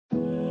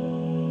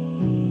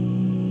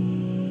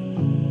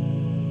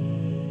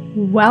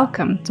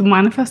Welcome to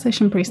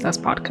Manifestation Priestess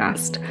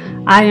Podcast.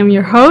 I am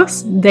your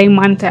host,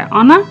 Deimanté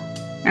Anna,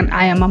 and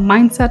I am a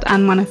mindset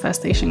and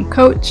manifestation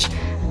coach,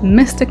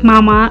 mystic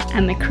mama,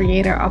 and the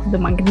creator of the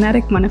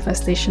Magnetic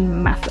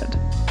Manifestation Method.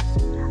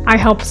 I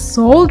help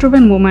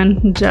soul-driven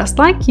women just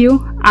like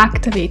you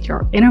activate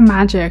your inner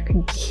magic,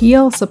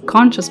 heal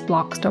subconscious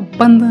blocks to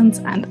abundance,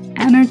 and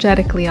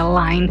energetically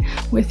align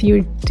with your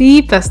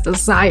deepest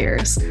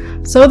desires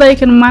so that you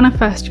can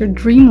manifest your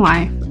dream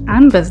life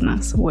and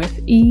business with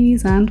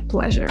ease and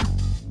pleasure.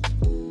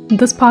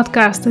 This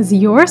podcast is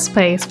your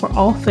space for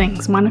all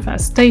things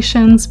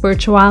manifestation,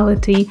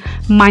 spirituality,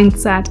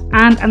 mindset,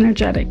 and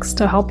energetics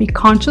to help you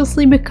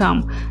consciously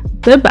become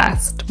the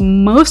best,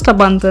 most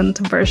abundant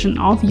version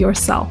of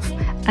yourself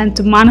and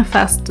to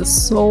manifest the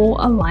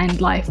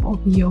soul-aligned life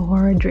of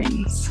your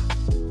dreams.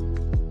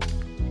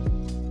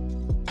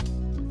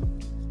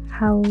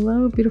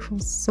 Hello, beautiful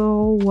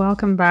soul.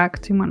 Welcome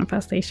back to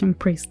Manifestation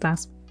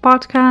Priestess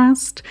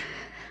Podcast.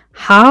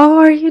 How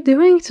are you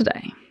doing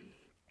today?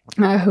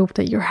 I hope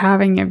that you're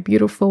having a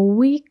beautiful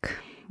week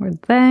or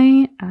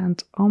day.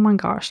 And oh my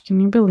gosh, can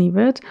you believe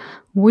it?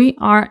 We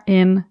are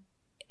in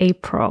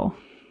April.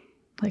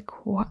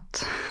 Like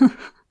what?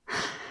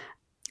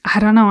 I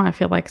don't know. I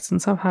feel like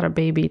since I've had a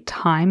baby,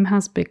 time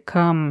has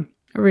become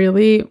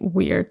really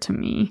weird to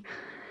me.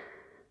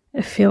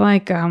 I feel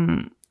like, I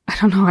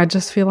don't know. I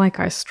just feel like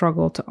I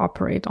struggle to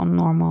operate on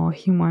normal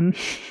human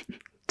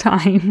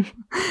time.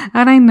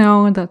 And I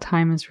know that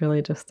time is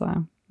really just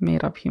a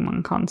made up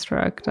human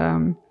construct.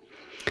 And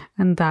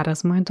that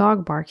is my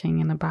dog barking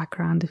in the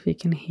background, if you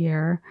can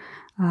hear.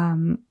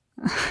 I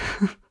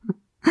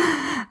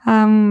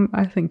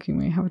think we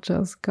may have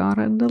just got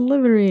a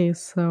delivery.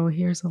 So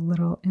here's a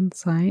little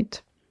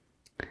insight.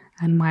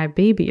 And my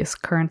baby is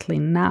currently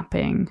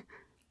napping,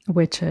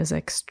 which is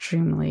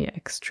extremely,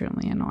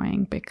 extremely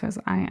annoying because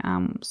I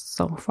am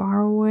so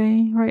far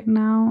away right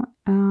now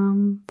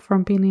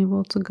from being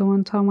able to go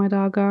and tell my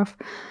dog off.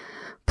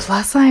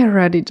 Plus, I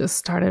already just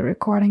started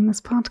recording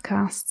this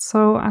podcast.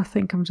 So I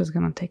think I'm just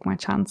going to take my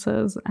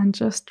chances and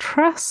just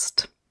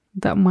trust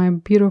that my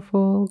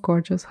beautiful,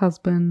 gorgeous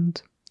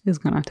husband is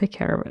going to take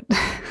care of it.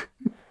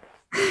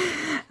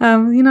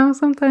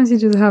 Sometimes you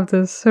just have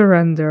to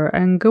surrender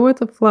and go with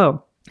the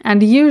flow.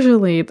 And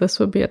usually this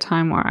would be a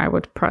time where I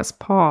would press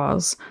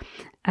pause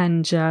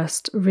and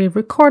just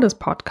re-record this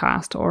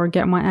podcast or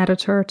get my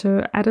editor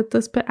to edit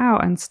this bit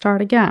out and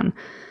start again.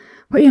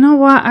 But you know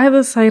what? I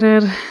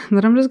decided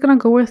that I'm just going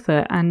to go with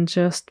it and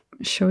just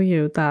show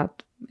you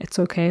that it's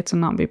okay to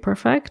not be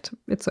perfect.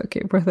 It's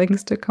okay for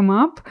things to come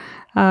up.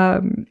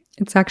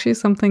 It's actually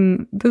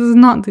something, this is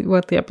not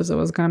what the episode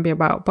was going to be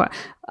about, but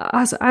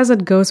as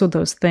it goes with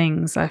those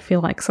things, I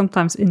feel like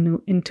sometimes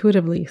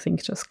intuitively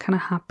things just kind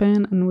of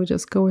happen and we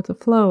just go with the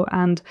flow.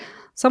 And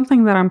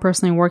something that I'm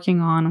personally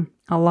working on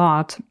a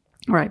lot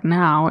right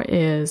now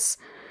is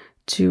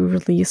to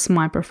release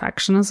my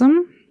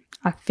perfectionism.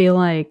 I feel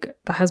like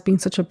that has been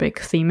such a big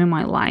theme in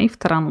my life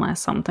that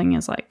unless something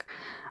is like,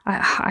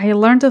 I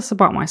learned this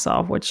about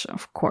myself, which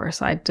of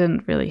course I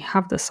didn't really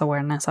have this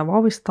awareness. I've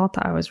always thought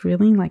that I was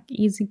really like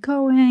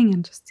easygoing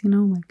and just,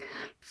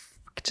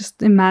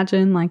 just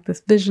imagine like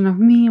this vision of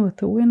me with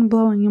the wind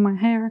blowing in my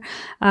hair.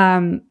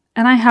 And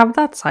I have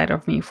that side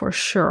of me for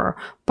sure.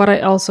 But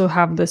I also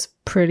have this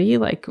pretty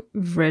like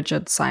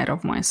rigid side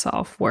of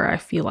myself where I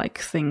feel like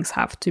things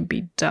have to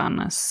be done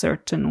a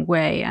certain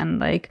way. And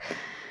like,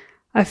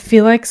 I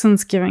feel like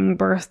since giving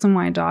birth to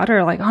my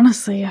daughter, like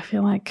honestly, I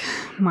feel like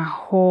my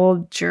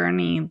whole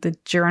journey, the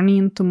journey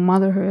into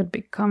motherhood,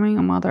 becoming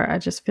a mother, I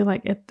just feel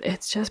like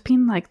it's just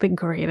been like the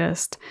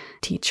greatest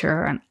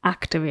teacher and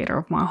activator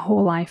of my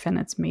whole life. And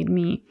it's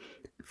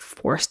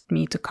forced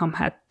me to come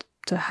head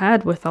to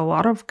head with a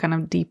lot of kind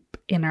of deep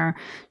inner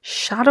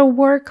shadow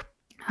work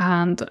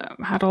and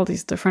had all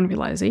these different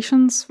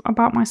realizations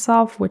about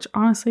myself, which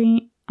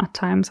honestly at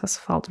times has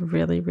felt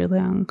really, really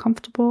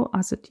uncomfortable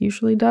as it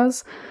usually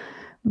does.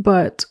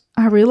 But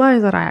I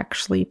realize that I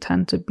actually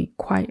tend to be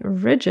quite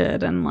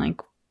rigid and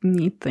like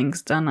need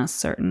things done a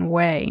certain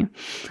way.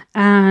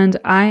 And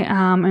I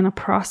am in a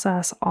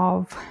process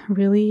of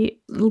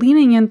really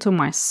leaning into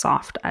my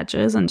soft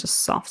edges and just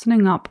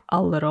softening up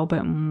a little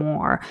bit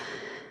more.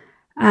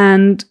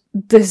 And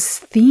this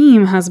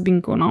theme has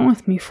been going on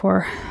with me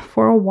for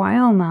a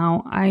while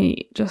now. I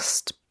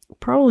just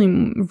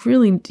probably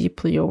really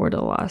deeply over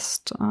the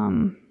last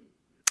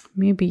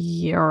maybe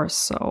year or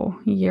so,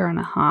 year and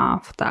a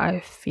half, that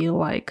I feel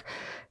like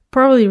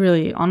probably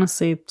really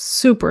honestly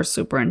super,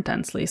 super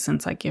intensely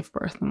since I gave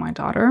birth to my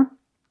daughter.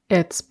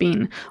 It's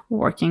been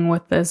working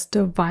with this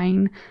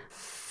divine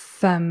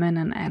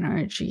feminine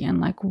energy and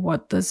like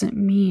what does it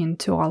mean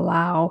to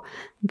allow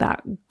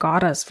that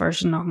goddess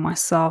version of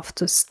myself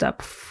to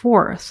step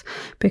forth,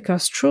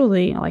 because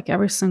truly like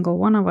every single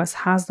one of us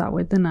has that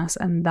within us,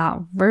 and that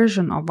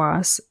version of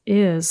us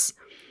is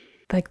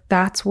like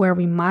that's where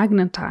we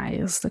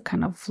magnetize the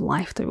kind of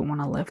life that we want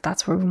to live.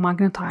 That's where we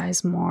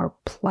magnetize more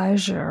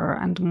pleasure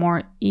and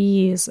more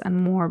ease and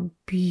more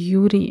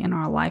beauty in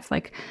our life.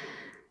 Like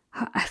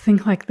I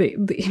think like the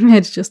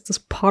image, just this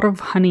pot of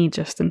honey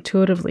just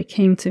intuitively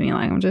came to me.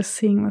 Like I'm just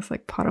seeing this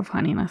like pot of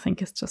honey, and I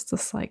think it's just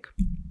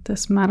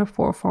this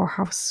metaphor for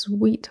how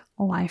sweet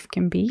life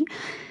can be.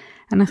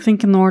 And I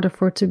think in order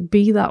for it to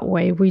be that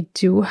way, we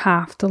do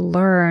have to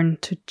learn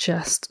to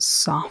just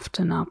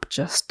soften up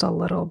just a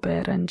little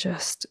bit and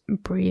just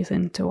breathe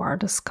into our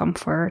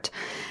discomfort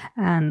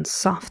and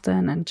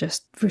soften and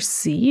just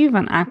receive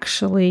and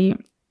actually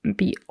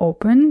be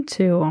open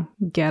to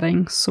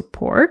getting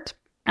support.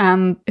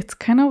 And it's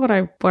kind of what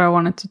I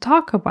wanted to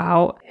talk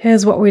about.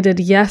 Here's what we did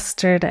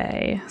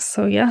yesterday.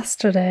 So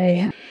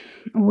yesterday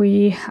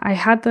I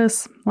had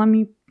this, let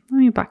me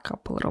back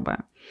up a little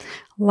bit.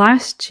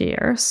 Last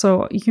year,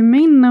 so you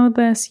may know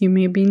this, you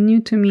may be new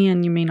to me,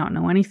 and you may not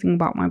know anything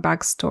about my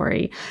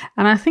backstory.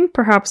 And I think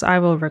perhaps I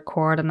will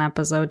record an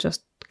episode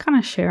just kind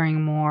of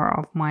sharing more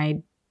of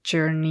my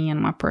journey and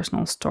my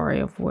personal story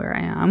of where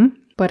I am.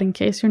 But in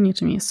case you're new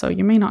to me, so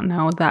you may not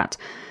know that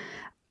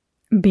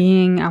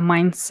being a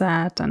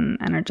mindset and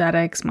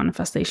energetics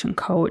manifestation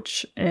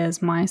coach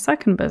is my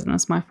second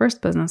business. My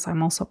first business,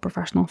 I'm also a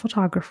professional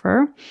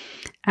photographer,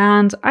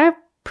 and I've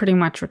pretty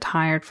much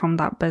retired from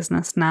that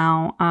business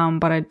now,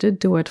 but I did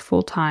do it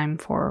full-time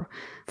for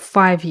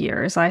 5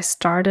 years. I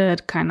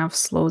started kind of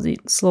slowly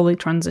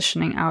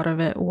transitioning out of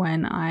it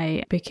when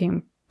I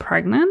became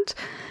pregnant.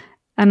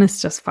 And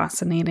it's just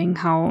fascinating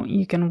how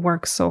you can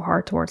work so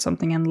hard towards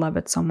something and love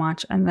it so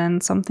much, and then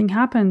something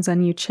happens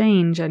and you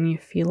change and you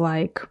feel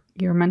like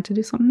you're meant to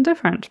do something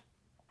different.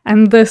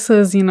 And this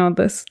is,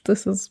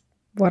 this is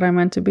what I'm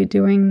meant to be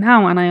doing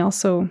now. And I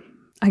also,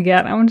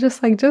 again, I'm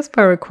just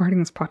by recording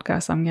this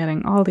podcast, I'm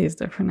getting all these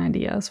different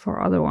ideas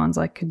for other ones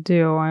I could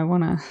do. I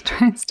want to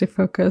try and stay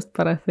focused,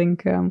 but I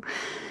think,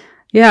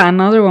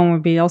 another one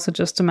would be also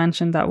just to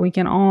mention that we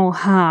can all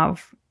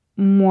have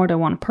more than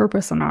one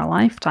purpose in our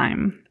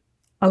lifetime.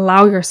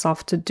 Allow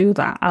yourself to do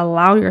that.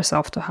 Allow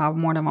yourself to have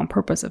more than one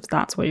purpose if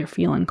that's what you're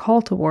feeling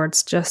called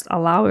towards. Just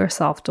allow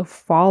yourself to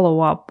follow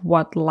up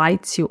what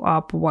lights you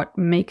up, what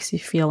makes you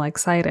feel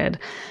excited.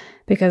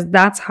 Because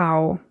that's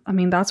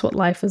what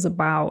life is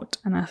about.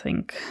 And I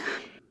think,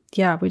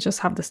 we just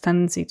have this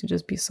tendency to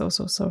just be so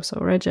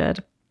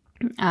rigid.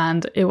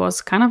 And it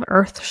was kind of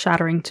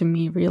earth-shattering to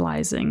me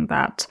realizing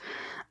that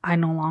I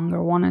no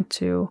longer wanted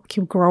to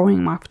keep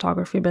growing my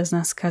photography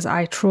business because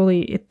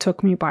it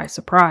took me by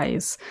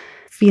surprise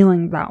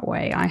feeling that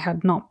way. I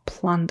had not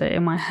planned it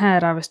in my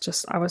head. I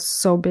was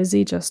so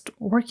busy just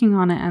working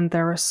on it, and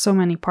there were so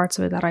many parts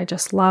of it that I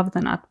just loved,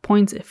 and at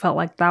points it felt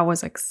like that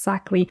was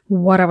exactly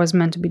what I was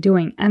meant to be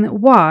doing. And it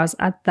was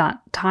at that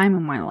time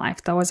in my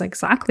life. That was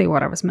exactly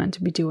what I was meant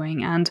to be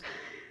doing. And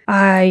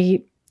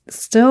I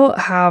still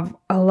have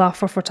a love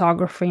for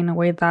photography in a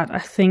way that I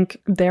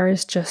think there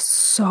is just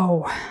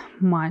so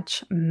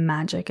much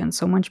magic and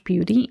so much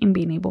beauty in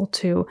being able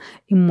to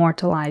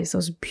immortalize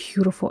those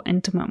beautiful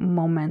intimate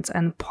moments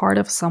and part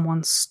of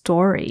someone's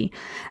story,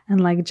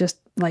 and just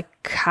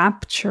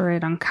capture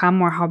it on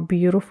camera how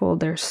beautiful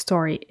their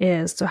story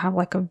is, to have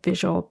a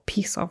visual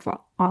piece of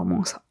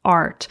almost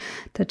art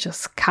that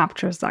just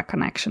captures that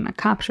connection, that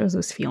captures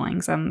those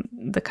feelings. And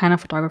the kind of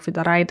photography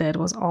that I did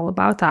was all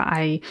about that.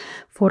 I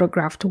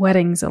photographed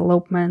weddings,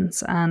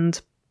 elopements,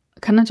 and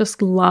kind of just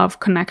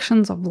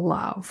connections of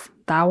love.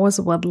 That was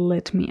what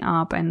lit me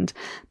up. And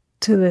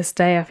to this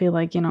day, I feel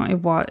like,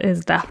 it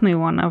is definitely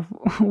one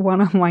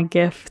of my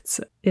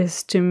gifts,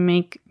 is to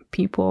make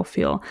people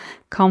feel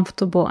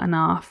comfortable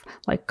enough,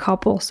 like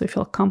couples to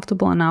feel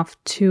comfortable enough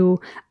to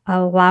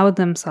allow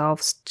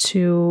themselves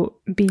to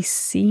be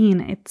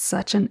seen. It's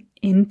such an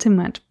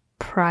intimate,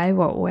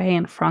 private way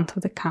in front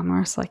of the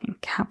camera, so I can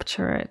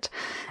capture it.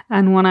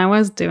 And when I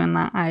was doing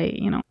that,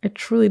 I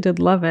truly did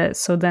love it.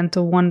 So then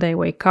to one day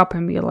wake up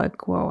and be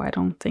like, whoa, I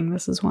don't think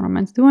this is what I'm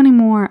meant to do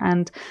anymore.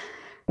 And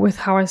with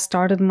how I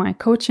started my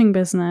coaching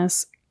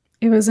business,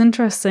 it was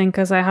interesting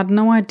because I had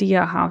no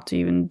idea how to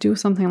even do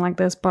something like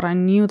this, but I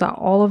knew that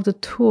all of the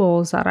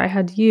tools that I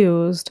had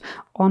used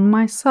on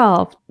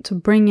myself to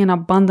bring in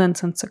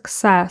abundance and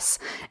success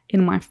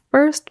in my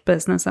first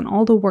business, and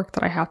all the work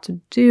that I had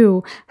to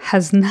do,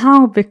 has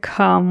now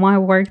become my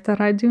work that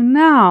I do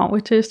now,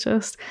 which is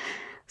just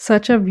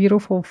such a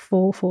beautiful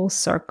full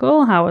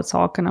circle, how it's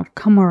all kind of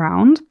come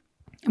around.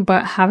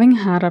 But having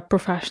had a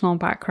professional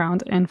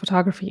background in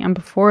photography, and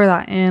before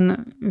that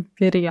in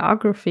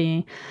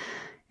videography,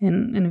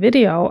 in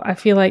video, I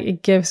feel like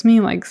it gives me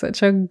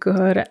such a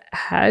good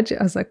edge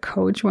as a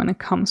coach when it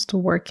comes to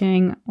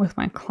working with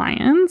my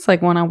clients.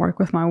 When I work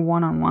with my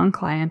one-on-one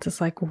clients,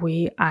 it's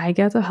I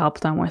get to help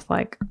them with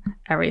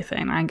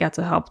everything. I get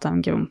to help them,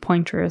 give them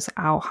pointers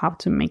out how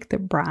to make their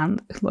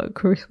brand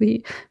look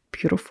really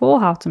beautiful,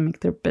 how to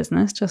make their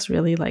business just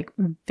really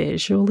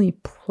visually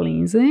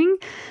pleasing,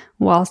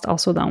 whilst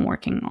also then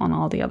working on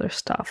all the other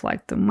stuff,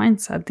 the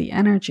mindset, the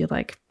energy,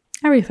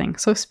 everything.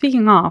 So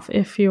speaking of,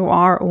 if you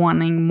are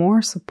wanting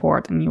more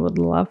support and you would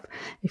love,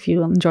 if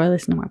you enjoy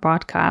listening to my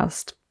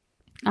podcast,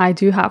 I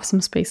do have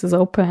some spaces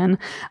open.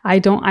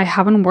 I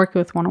haven't worked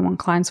with one-on-one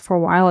clients for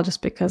a while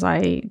just because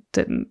I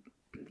didn't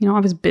I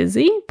was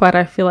busy, but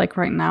I feel like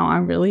right now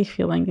I'm really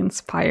feeling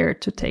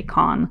inspired to take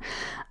on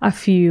a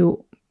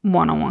few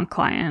one-on-one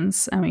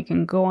clients, and we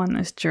can go on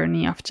this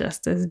journey of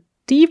just this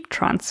deep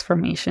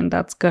transformation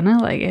that's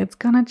it's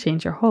gonna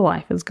change your whole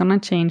life. It's gonna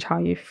change how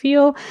you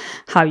feel,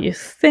 how you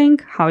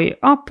think, how you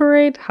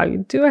operate, how you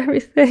do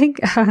everything.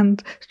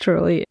 And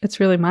truly, it's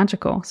really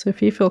magical. So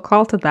if you feel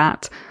called to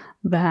that,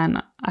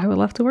 then I would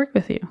love to work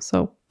with you.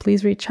 So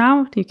please reach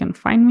out. You can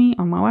find me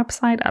on my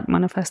website at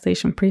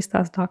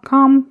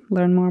manifestationpriestess.com,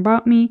 learn more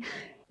about me,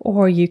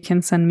 or you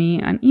can send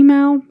me an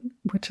email,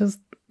 which is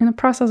in the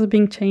process of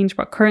being changed,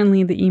 but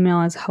currently the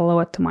email is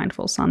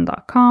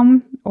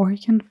hello@themindfulsun.com, or you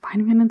can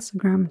find me on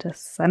Instagram.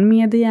 Just send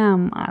me a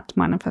DM at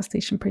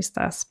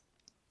manifestationpriestess.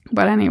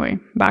 But anyway,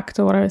 back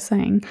to what I was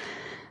saying.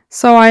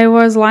 So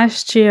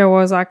last year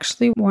was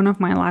actually one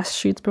of my last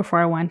shoots before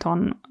I went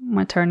on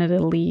maternity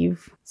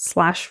leave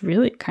 /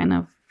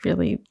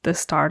 really the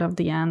start of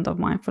the end of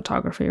my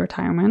photography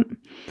retirement.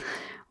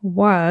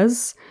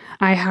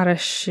 I had a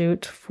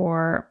shoot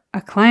for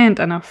a client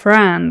and a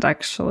friend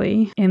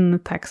actually in the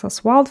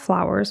Texas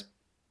wildflowers.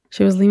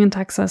 She was leaving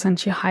Texas and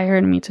she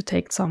hired me to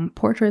take some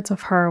portraits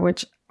of her,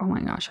 which, oh my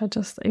gosh,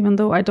 even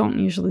though I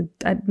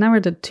never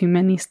did too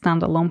many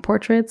standalone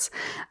portraits,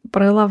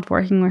 but I loved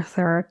working with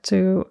her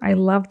too. I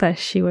loved that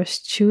she was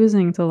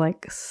choosing to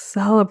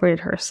celebrate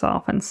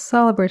herself and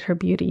celebrate her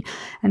beauty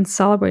and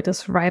celebrate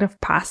this rite of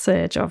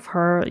passage of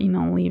her,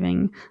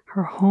 leaving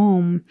her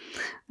home.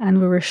 And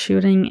we were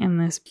shooting in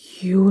this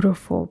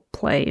beautiful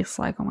place.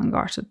 Oh my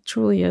gosh, it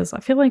truly is. I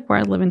feel like where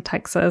I live in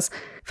Texas,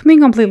 if I'm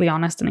being completely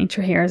honest, the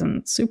nature here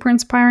isn't super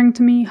inspiring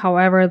to me.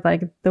 However,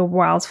 the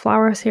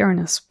wildflowers here in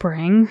the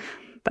spring,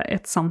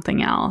 it's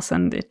something else.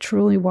 And it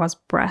truly was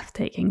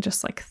breathtaking.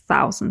 Just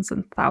thousands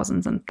and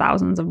thousands and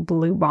thousands of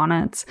blue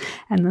bonnets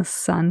and the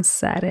sun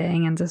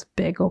setting and this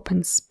big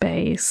open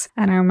space.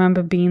 And I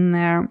remember being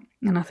there.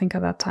 And I think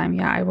at that time,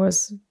 I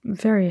was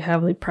very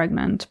heavily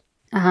pregnant.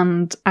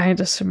 And I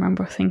just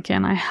remember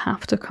thinking, I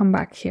have to come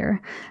back here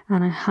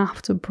and I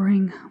have to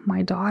bring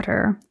my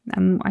daughter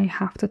and I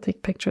have to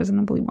take pictures in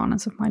the blue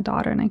bonnets of my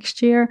daughter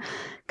next year.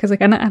 Because I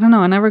don't know,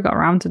 I never got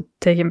around to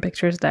taking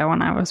pictures there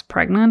when I was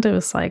pregnant. It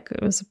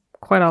was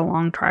quite a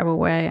long drive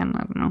away and I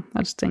don't know,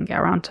 I just didn't get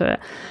around to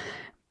it.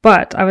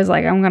 But I was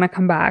I'm going to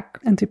come back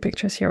and do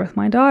pictures here with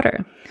my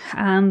daughter.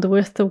 And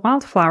with the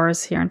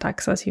wildflowers here in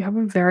Texas, you have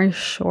a very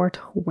short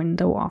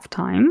window of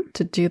time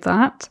to do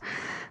that.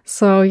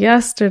 So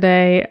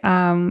yesterday,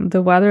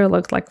 the weather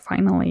looked like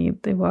finally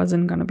it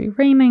wasn't going to be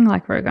raining,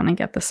 we were going to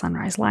get the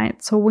sunrise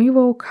light. So we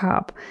woke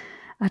up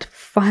at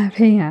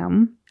 5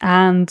 a.m.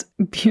 and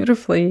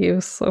beautifully, it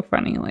was so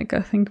funny.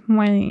 I think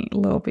my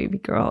little baby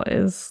girl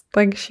is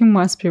she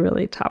must be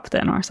really tapped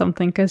in or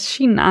something because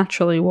she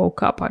naturally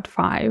woke up at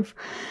 5.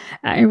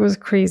 It was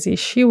crazy.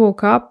 She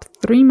woke up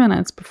 3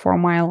 minutes before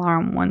my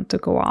alarm went to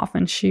go off,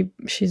 and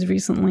she's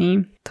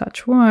recently,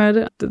 touch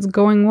wood, it's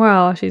going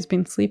well. She's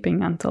been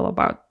sleeping until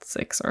about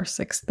 6 or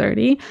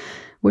 6:30,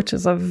 which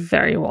is a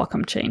very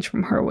welcome change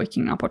from her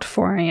waking up at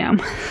 4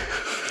 a.m.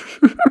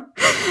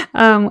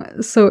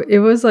 So it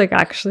was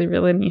actually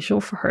really unusual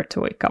for her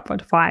to wake up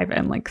at 5,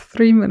 and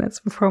 3 minutes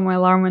before my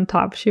alarm went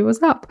off, she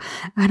was up.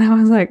 And I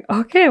was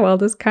okay, well,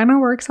 this kind of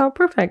works out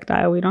perfect.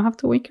 We don't have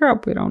to wake her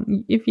up.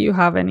 If you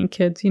have any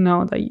kids, you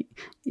know that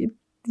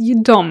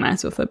you don't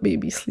mess with a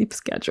baby's sleep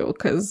schedule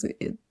because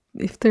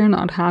if they're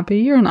not happy,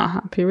 you're not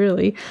happy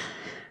really.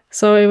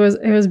 So it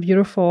was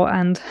beautiful.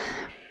 And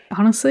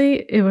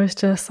honestly, it was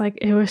just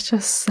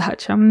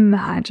such a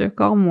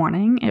magical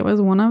morning. It was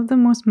one of the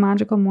most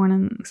magical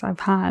mornings I've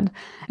had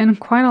in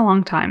quite a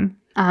long time.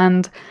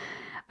 And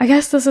I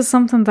guess this is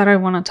something that I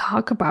want to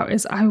talk about,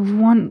 is I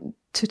want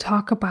to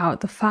talk about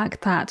the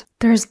fact that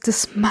there's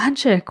this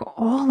magic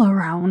all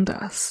around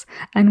us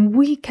and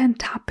we can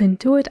tap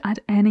into it at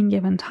any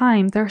given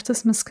time. There's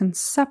this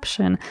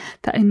misconception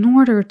that in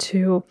order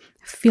to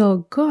feel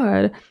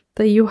good,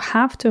 that you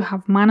have to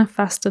have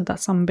manifested that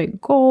some big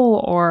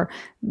goal or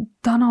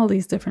done all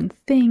these different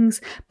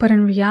things. But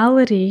in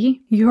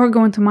reality, you're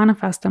going to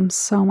manifest them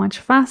so much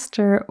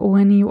faster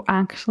when you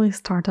actually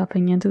start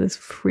tapping into this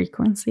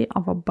frequency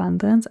of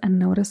abundance and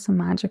notice the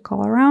magic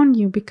all around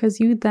you, because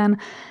you then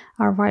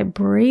are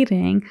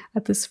vibrating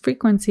at this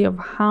frequency of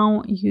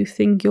how you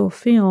think you'll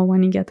feel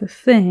when you get the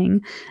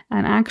thing.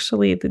 And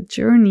actually the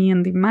journey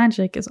and the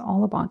magic is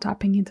all about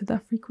tapping into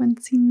that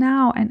frequency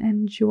now and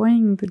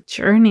enjoying the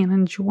journey and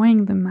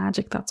enjoying the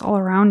magic that's all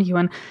around you.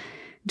 And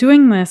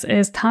doing this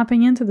is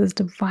tapping into this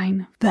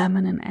divine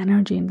feminine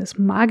energy and this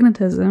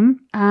magnetism.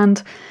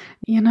 And,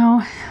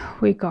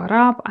 we got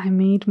up,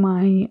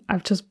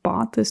 I've just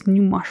bought this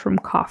new mushroom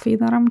coffee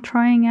that I'm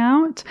trying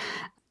out.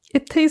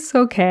 It tastes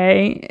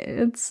okay.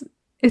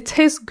 It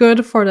tastes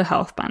good for the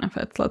health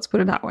benefits. Let's put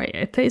it that way.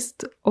 It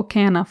tastes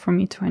okay enough for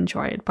me to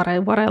enjoy it.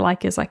 But what I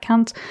like is I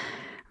can't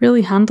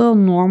really handle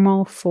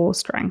normal full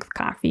strength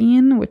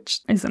caffeine,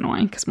 which is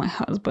annoying because my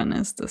husband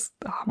is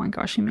oh my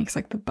gosh, he makes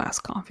the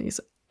best coffees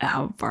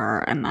ever.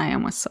 And I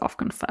am a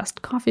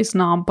self-confessed coffee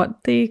snob,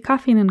 but the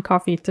caffeine in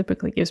coffee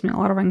typically gives me a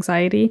lot of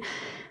anxiety.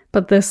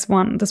 But this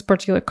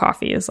particular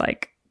coffee is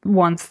like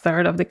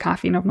 1/3 of the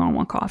caffeine of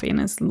normal coffee, and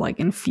it's like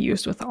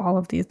infused with all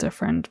of these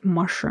different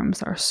mushrooms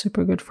that are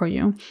super good for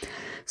you.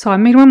 So I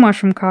made my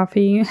mushroom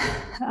coffee,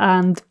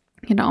 and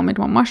I made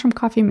my mushroom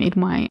coffee,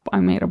 I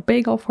made a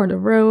bagel for the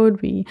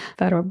road. We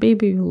fed our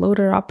baby, we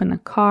loaded her up in a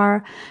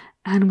car,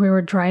 and we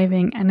were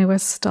driving, and it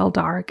was still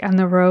dark, and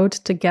the road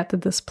to get to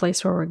this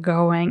place where we're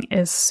going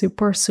is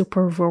super,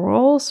 super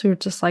rural. So you're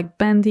just like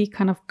bendy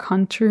kind of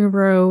country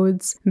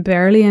roads,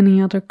 barely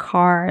any other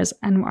cars.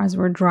 And as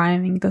we're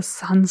driving, the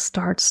sun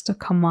starts to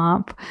come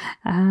up,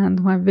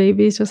 and my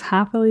baby's just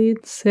happily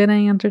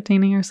sitting,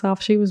 entertaining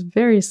herself. She was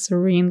very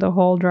serene the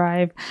whole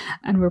drive,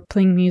 and we're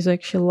playing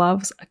music. She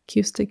loves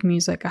acoustic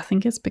music. I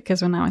think it's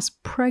because when I was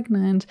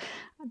pregnant,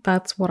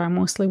 that's what I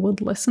mostly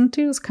would listen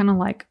to. It's kind of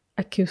like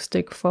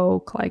acoustic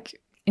folk, like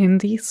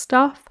indie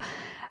stuff.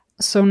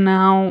 So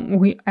now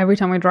every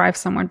time we drive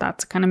somewhere,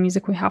 that's the kind of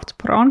music we have to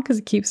put on because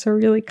it keeps her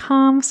really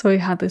calm. So we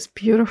had this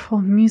beautiful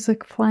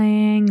music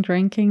playing,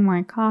 drinking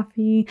my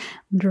coffee,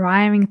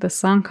 driving, the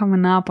sun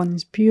coming up on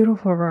these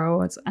beautiful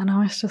roads. And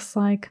I was just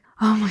like,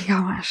 oh my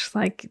gosh,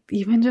 like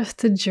even just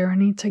the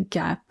journey to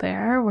get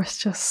there was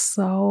just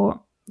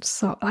so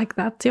like,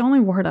 that's the only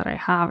word that I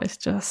have. It's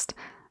just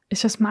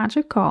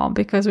magical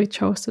because we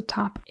chose to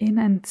tap in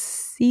and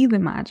see the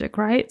magic,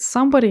 right?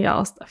 Somebody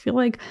else, I feel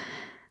like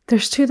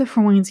there's two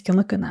different ways you can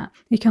look at that.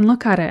 You can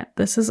look at it.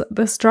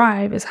 This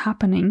drive is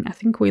happening. I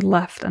think we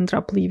ended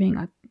up leaving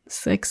at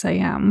 6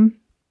 a.m.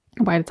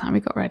 by the time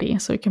we got ready.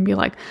 So it can be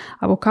like,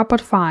 I woke up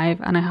at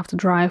 5 and I have to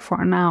drive for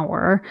an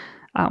hour,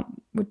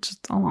 which is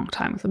a long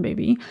time with a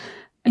baby.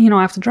 I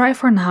have to drive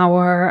for an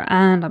hour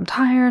and I'm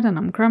tired and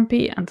I'm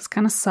grumpy and this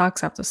kind of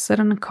sucks. I have to sit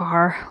in a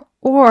car,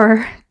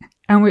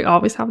 and we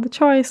always have the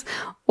choice.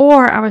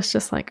 Or I was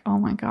just like, oh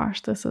my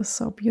gosh, this is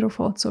so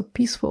beautiful. It's so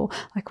peaceful.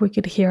 Like we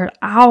could hear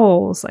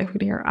owls.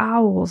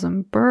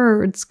 And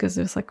birds because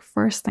it was like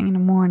first thing in the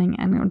morning,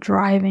 and we're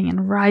driving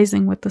and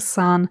rising with the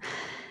sun.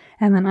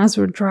 And then as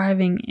we're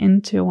driving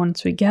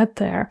once we get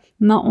there,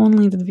 not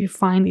only did we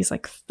find these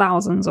like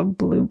thousands of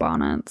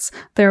bluebonnets,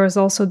 there was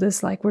also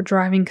this like we're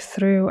driving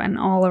through, and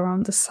all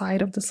around the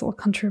side of this little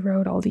country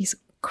road, all these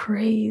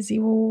crazy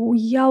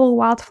yellow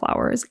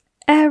wildflowers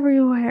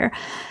everywhere.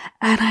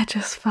 And I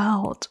just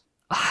felt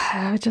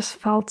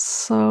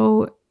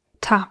so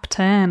tapped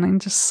in and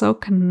just so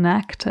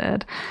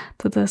connected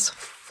to this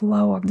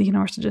flow of the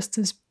universe, just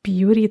this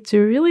beauty, to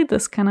really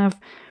this kind of,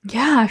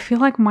 I feel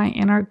like my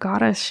inner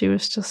goddess, she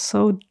was just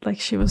so, like,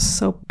 she was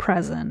so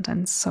present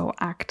and so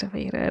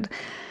activated.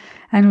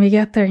 And we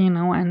get there,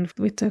 and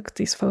we took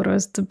these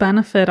photos. The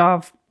benefit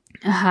of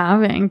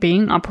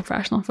being a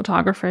professional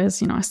photographer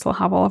is, I still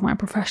have all of my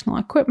professional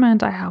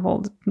equipment. I have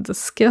all the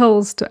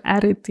skills to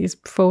edit these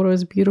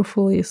photos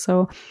beautifully.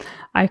 So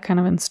I kind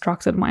of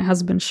instructed my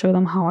husband, show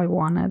them how I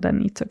wanted,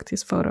 and he took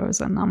these photos,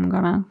 and I'm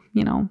gonna,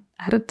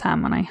 edit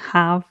them. And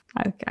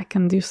I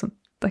can do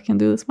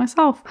this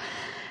myself.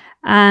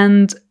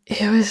 And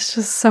it was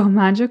just so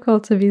magical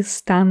to be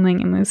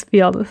standing in this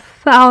field with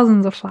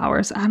thousands of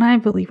flowers. And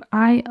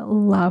I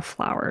love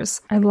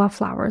flowers. I love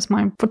flowers.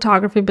 My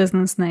photography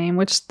business name,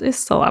 which is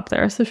still up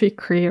there, so if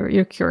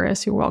you're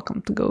curious, you're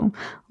welcome to go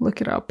look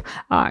it up,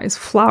 is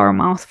Flower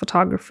Mouth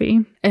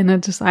Photography. And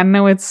I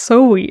know it's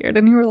so weird.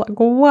 And you were like,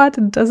 what?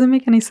 It doesn't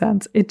make any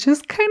sense. It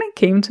just kind of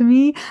came to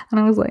me. And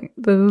I was like,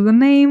 this is the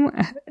name.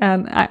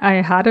 And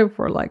I had it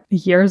for like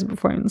years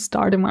before I even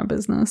started my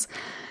business.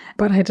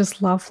 But I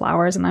just love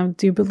flowers, and I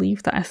do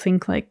believe that I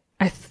think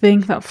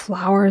that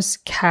flowers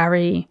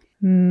carry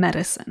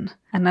medicine.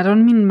 And I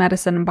don't mean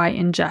medicine by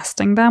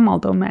ingesting them,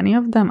 although many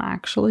of them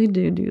actually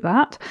do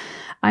that.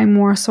 I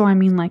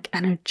mean like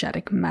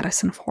energetic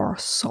medicine for our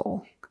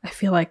soul. I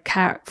feel like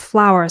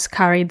flowers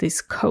carry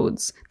these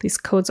codes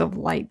of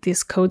light,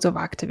 these codes of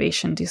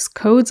activation, these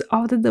codes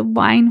of the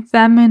divine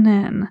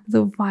feminine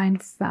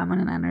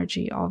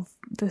energy of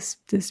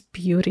this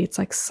beauty. It's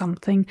like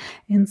something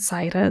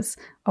inside us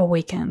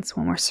awakens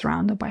when we're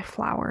surrounded by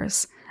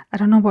flowers. I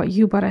don't know about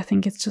you, but I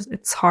think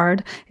it's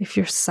hard if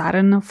you're sat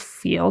in a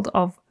field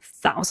of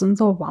thousands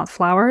of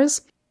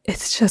wildflowers.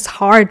 It's just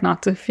hard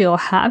not to feel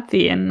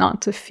happy and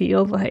not to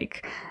feel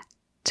like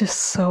just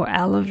so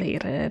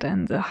elevated.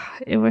 And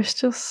it was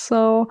just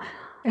so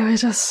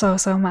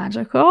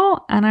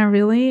magical. And I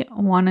really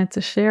wanted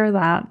to share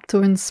that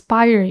to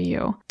inspire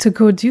you to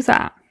go do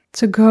that.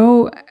 To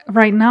go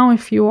right now,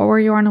 if you are where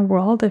you are in the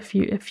world, if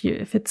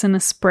it's in a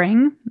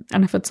spring,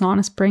 and if it's not in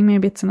a spring,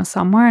 maybe it's in a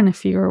summer, and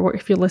if you're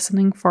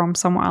listening from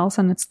somewhere else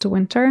and it's the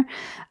winter,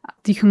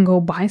 you can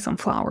go buy some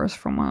flowers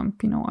from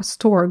a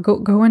store.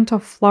 Go into a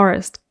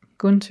florist,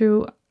 go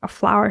into a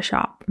flower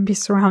shop and be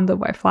surrounded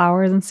by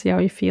flowers and see how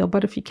you feel.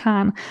 But if you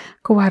can,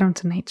 go out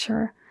into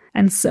nature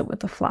and sit with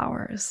the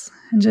flowers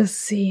and just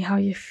see how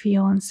you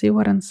feel and see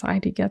what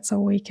inside you gets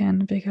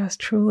awakened, because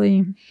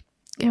truly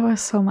it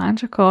was so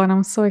magical. And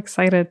I'm so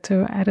excited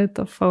to edit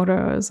the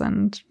photos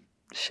and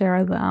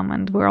share them.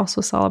 And we're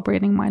also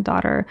celebrating my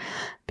daughter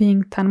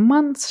being 10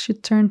 months. She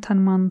turned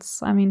 10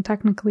 months. I mean,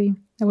 technically,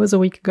 it was a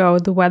week ago.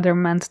 The weather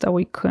meant that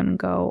we couldn't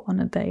go on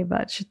a day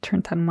that she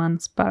turned 10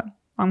 months, but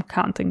I'm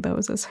counting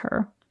those as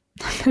her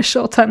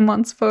official 10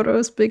 months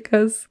photos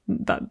because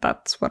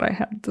that's what I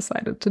had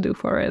decided to do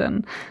for it.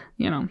 And,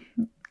 you know,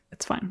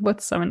 it's fine.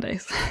 What's 7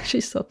 days?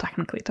 She's still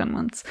technically 10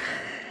 months.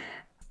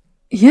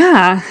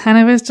 Yeah, and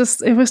it was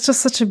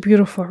just such a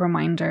beautiful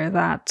reminder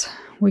that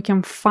we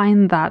can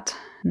find that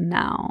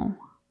now.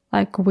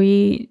 Like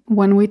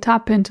when we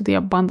tap into the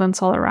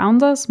abundance all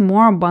around us,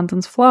 more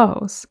abundance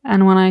flows.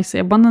 And when I say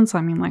abundance, I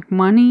mean like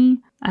money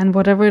and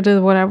whatever it is,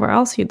 whatever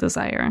else you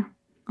desire.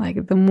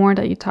 Like the more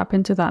that you tap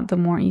into that, the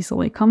more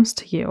easily it comes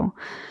to you.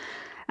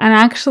 And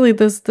actually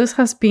this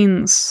has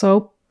been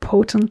so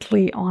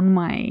potently on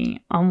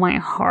my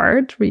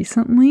heart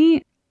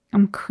recently.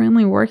 I'm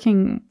currently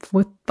working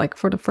with, like,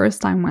 for the first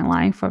time in my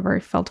life, I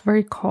felt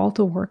very called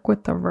to work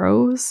with the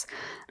rose.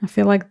 I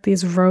feel like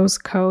these rose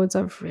codes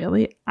have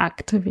really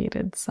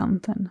activated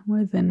something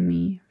within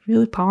me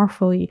really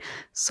powerfully,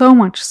 so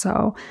much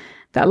so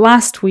that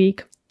last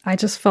week I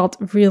just felt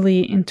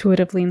really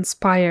intuitively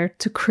inspired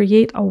to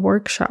create a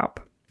workshop.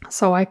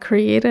 So I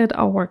created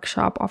a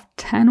workshop of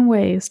 10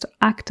 ways to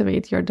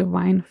activate your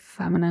divine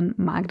feminine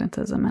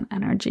magnetism and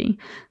energy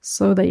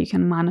so that you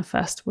can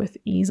manifest with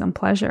ease and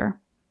pleasure.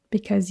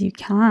 Because you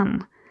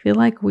can. I feel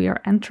like we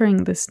are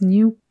entering this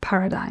new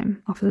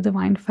paradigm of the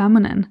divine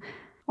feminine,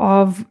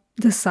 of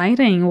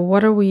deciding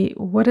what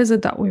is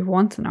it that we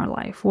want in our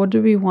life? What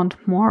do we want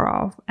more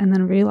of? And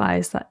then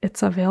realize that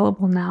it's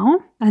available now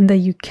and that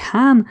you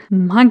can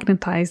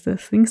magnetize the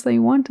things that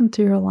you want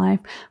into your life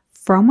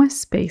from a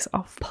space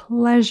of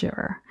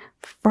pleasure,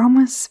 from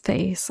a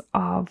space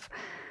of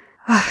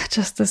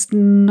just this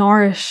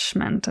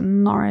nourishment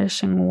and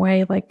nourishing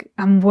way. Like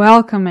I'm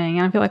welcoming,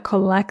 and I feel like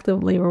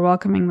collectively we're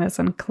welcoming this,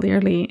 and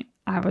clearly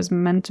I was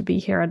meant to be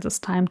here at this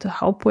time to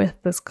help with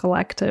this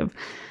collective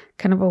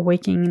kind of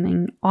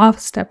awakening of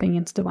stepping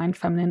into divine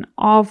feminine,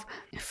 of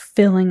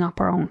filling up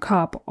our own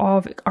cup,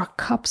 of our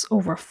cups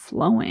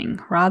overflowing,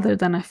 rather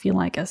than, I feel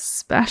like,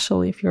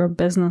 especially if you're a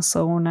business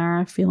owner,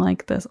 I feel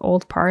like this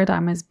old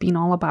paradigm has been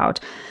all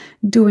about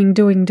doing,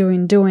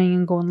 and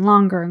going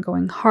longer and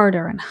going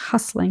harder and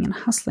hustling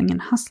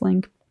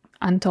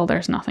until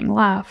there's nothing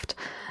left.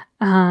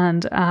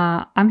 And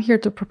I'm here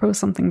to propose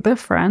something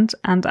different.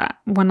 And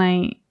when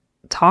I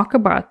talk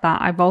about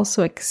that, I've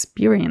also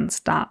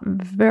experienced that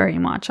very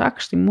much,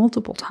 actually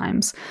multiple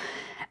times,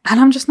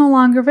 and I'm just no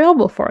longer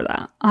available for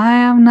that. I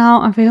am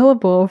now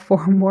available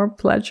for more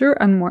pleasure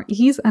and more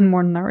ease and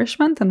more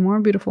nourishment and more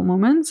beautiful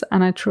moments,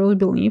 and I truly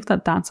believe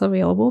that that's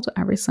available to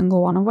every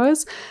single one of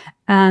us.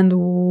 And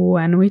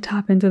when we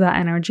tap into that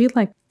energy,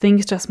 like,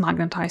 things just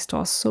magnetize to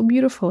us so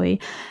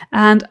beautifully.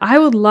 And I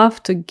would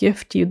love to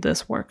gift you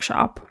this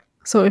workshop.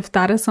 So if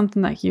that is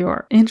something that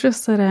you're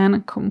interested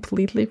in,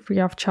 completely free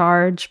of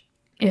charge,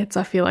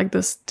 I feel like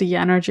the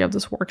energy of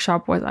this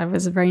workshop I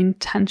was very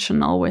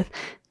intentional with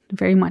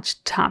very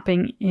much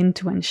tapping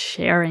into and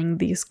sharing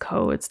these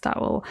codes that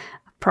will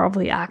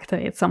probably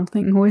activate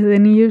something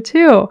within you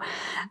too.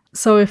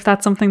 So if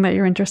that's something that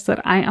you're interested,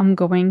 I am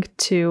going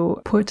to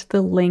put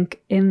the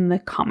link in the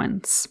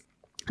comments.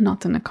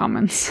 Not in the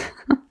comments.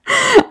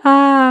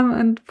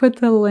 And put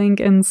the link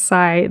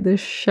inside the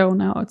show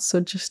notes. So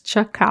just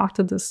check out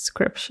the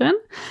description.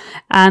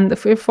 And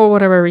if for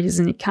whatever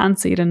reason you can't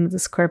see it in the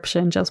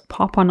description, just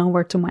pop on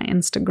over to my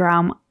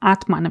Instagram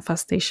at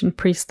Manifestation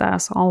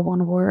Priestess, all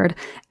one word,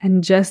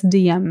 and just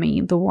DM me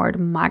the word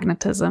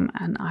magnetism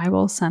and I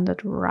will send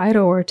it right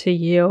over to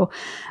you.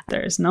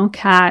 There's no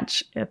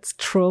catch.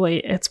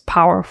 It's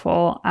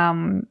powerful.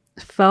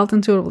 Felt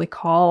intuitively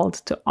called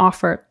to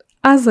offer it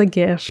as a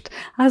gift,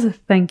 as a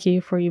thank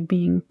you for you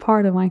being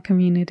part of my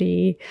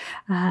community.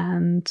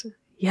 And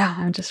yeah,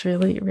 I'm just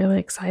really, really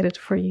excited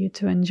for you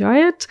to enjoy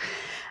it.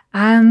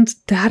 And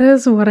that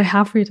is what I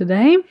have for you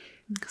today.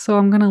 So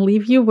I'm going to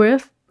leave you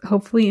with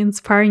hopefully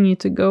inspiring you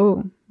to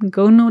go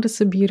notice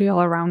the beauty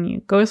all around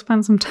you. Go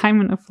spend some time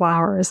in the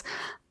flowers.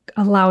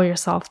 Allow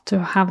yourself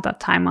to have that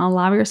time.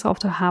 Allow yourself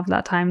to have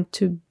that time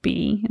to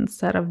be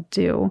instead of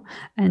do,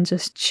 and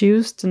just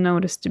choose to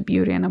notice the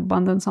beauty and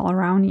abundance all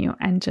around you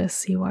and just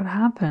see what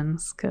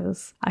happens,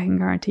 because I can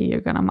guarantee you're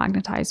going to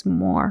magnetize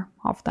more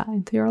of that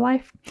into your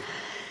life.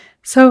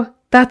 So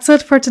that's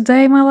it for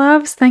today, my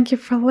loves. Thank you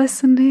for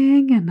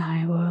listening, and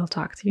I will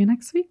talk to you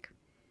next week.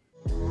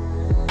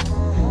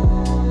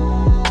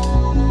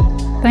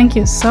 Thank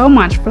you so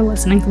much for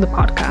listening to the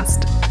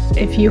podcast.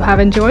 If you have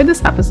enjoyed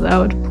this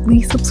episode,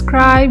 please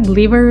subscribe,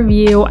 leave a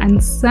review,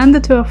 and send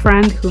it to a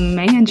friend who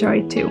may enjoy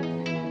it too.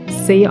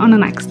 See you on the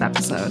next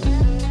episode.